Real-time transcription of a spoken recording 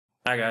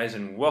Hi guys,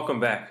 and welcome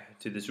back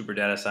to the Super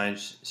Data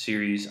Science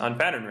series on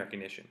pattern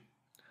recognition.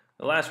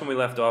 The last one we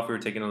left off, we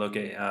were taking a look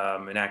at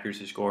an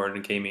accuracy score and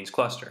a k-means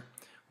cluster.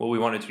 What we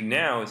want to do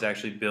now is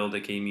actually build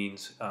a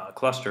k-means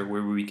cluster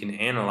where we can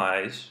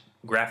analyze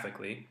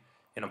graphically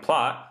in a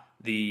plot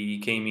the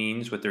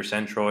k-means with their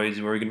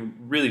centroids, where we can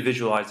really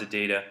visualize the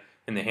data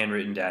in the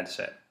handwritten data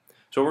set.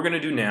 So what we're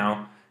going to do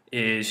now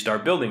is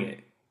start building it.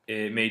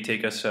 It may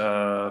take us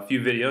a few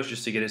videos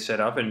just to get it set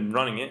up and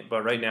running it,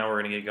 but right now we're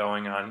going to get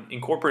going on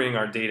incorporating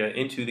our data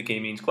into the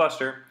k-means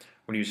cluster.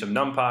 We're going to use some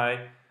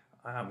NumPy.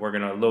 We're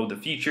going to load the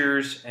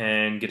features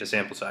and get a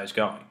sample size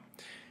going.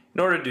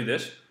 In order to do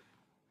this,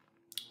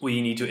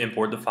 we need to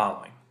import the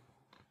following.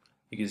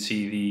 You can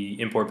see the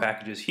import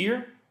packages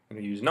here. We're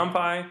going to use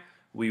NumPy.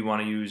 We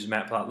want to use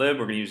matplotlib.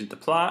 We're going to use it to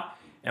plot.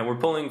 And we're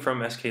pulling from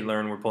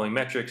sklearn. We're pulling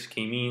metrics,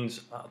 k-means,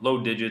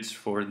 load digits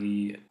for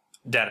the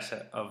data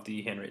set of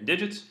the handwritten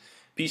digits,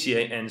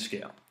 PCA, and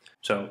scale.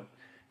 So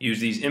use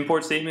these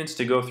import statements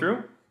to go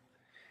through,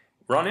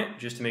 run it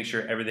just to make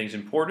sure everything's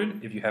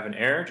imported. If you have an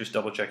error, just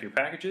double check your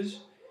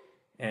packages,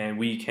 and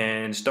we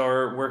can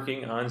start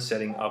working on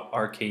setting up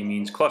our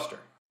k-means cluster.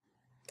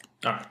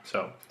 Alright,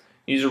 so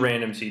use a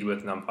random seed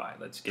with NumPy.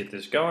 Let's get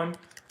this going.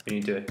 We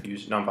need to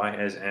use NumPy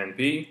as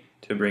NP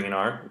to bring in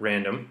our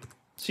random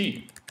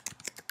seed,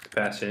 to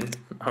pass in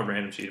a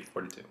random seed of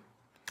 42.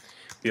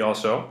 We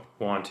also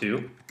want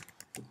to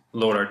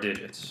load our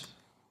digits.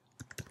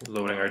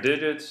 Loading our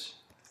digits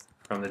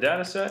from the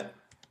data set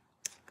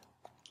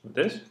with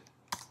this.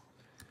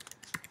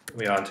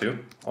 We ought to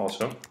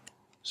also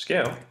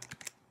scale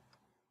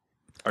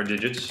our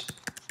digits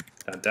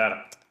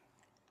data.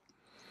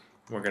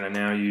 We're going to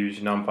now use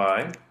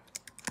NumPy,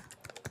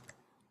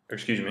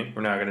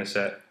 we're now going to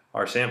set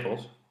our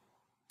samples,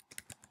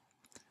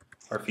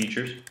 our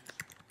features,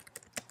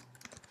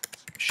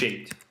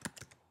 shaped.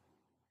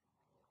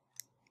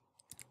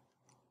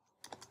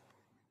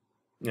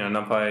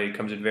 NumPy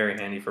comes in very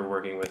handy for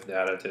working with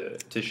data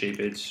to shape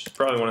it. It's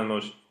probably one of the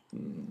most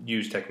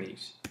used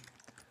techniques.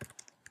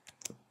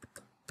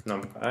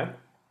 NumPy.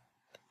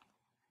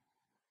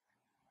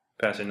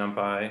 Pass in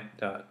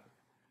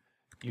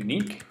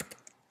NumPy.unique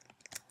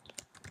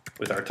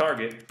with our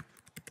target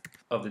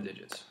of the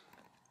digits.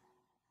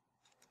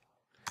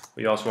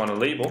 We also want to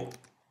labels,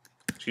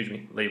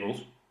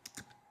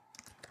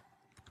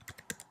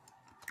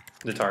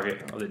 the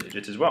target of the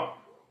digits as well.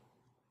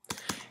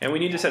 And we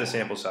need to set a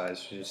sample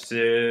size.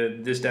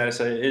 This data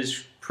set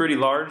is pretty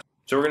large,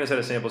 so we're going to set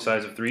a sample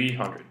size of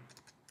 300.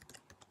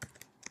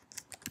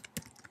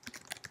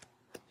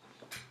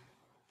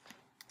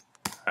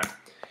 All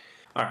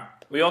right.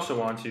 We also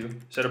want to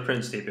set a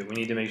print statement. We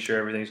need to make sure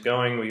everything's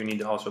going. We need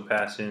to also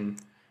pass in,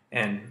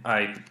 and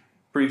I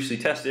previously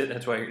tested,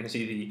 that's why you're going to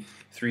see the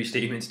 3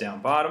 statements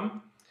down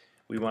bottom.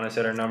 We want to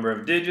set our number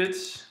of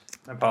digits.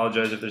 I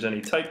apologize if there's any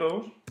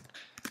typos.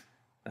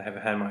 I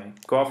haven't had my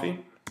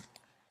coffee.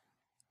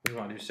 We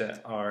want to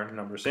set our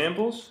number of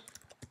samples.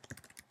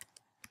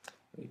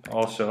 We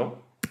also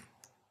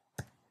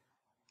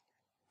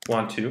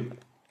want to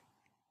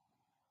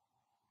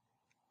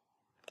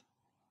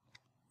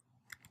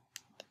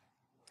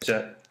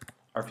set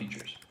our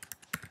features.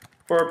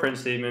 For our print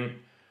statement,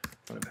 I'm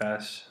going to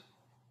pass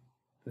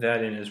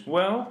that in as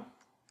well.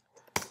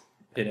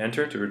 Hit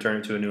enter to return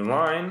it to a new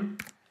line.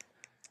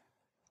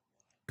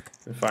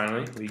 And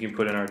finally, we can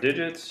put in our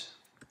digits,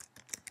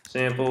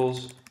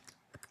 samples,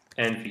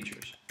 and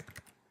features.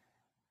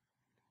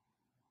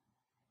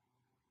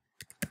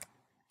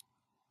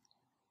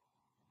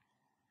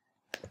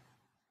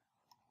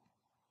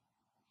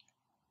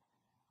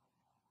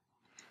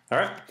 All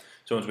right,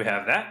 so once we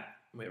have that,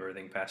 we have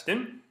everything passed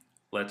in,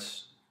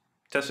 let's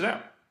test it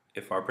out.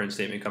 If our print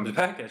statement comes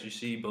back, as you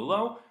see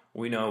below,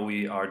 we know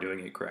we are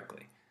doing it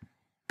correctly.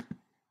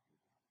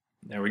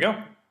 There we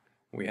go.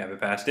 We have it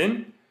passed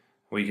in.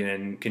 We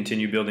can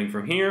continue building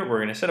from here. We're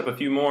going to set up a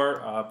few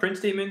more print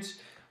statements.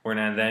 We're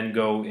going to then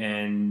go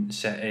and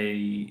set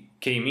a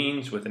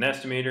k-means with an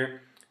estimator,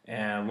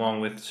 and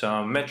along with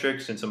some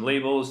metrics and some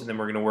labels, and then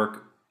we're going to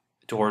work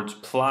towards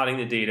plotting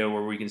the data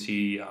where we can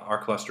see our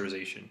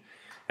clusterization,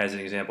 as an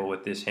example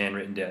with this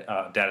handwritten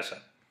data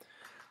set.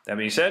 That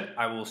being said,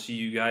 I will see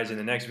you guys in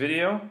the next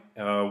video.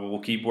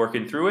 We'll keep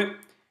working through it.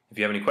 If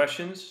you have any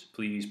questions,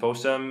 please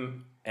post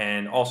them.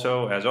 And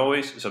also, as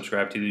always,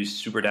 subscribe to the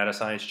Super Data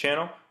Science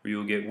channel, where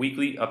you'll get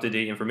weekly,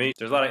 up-to-date information.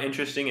 There's a lot of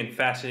interesting and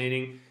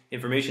fascinating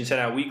information sent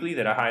out weekly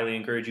that I highly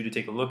encourage you to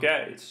take a look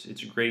at.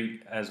 It's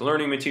great as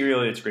learning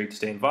material. It's great to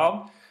stay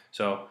involved.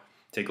 So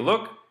take a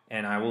look,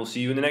 and I will see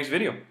you in the next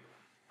video.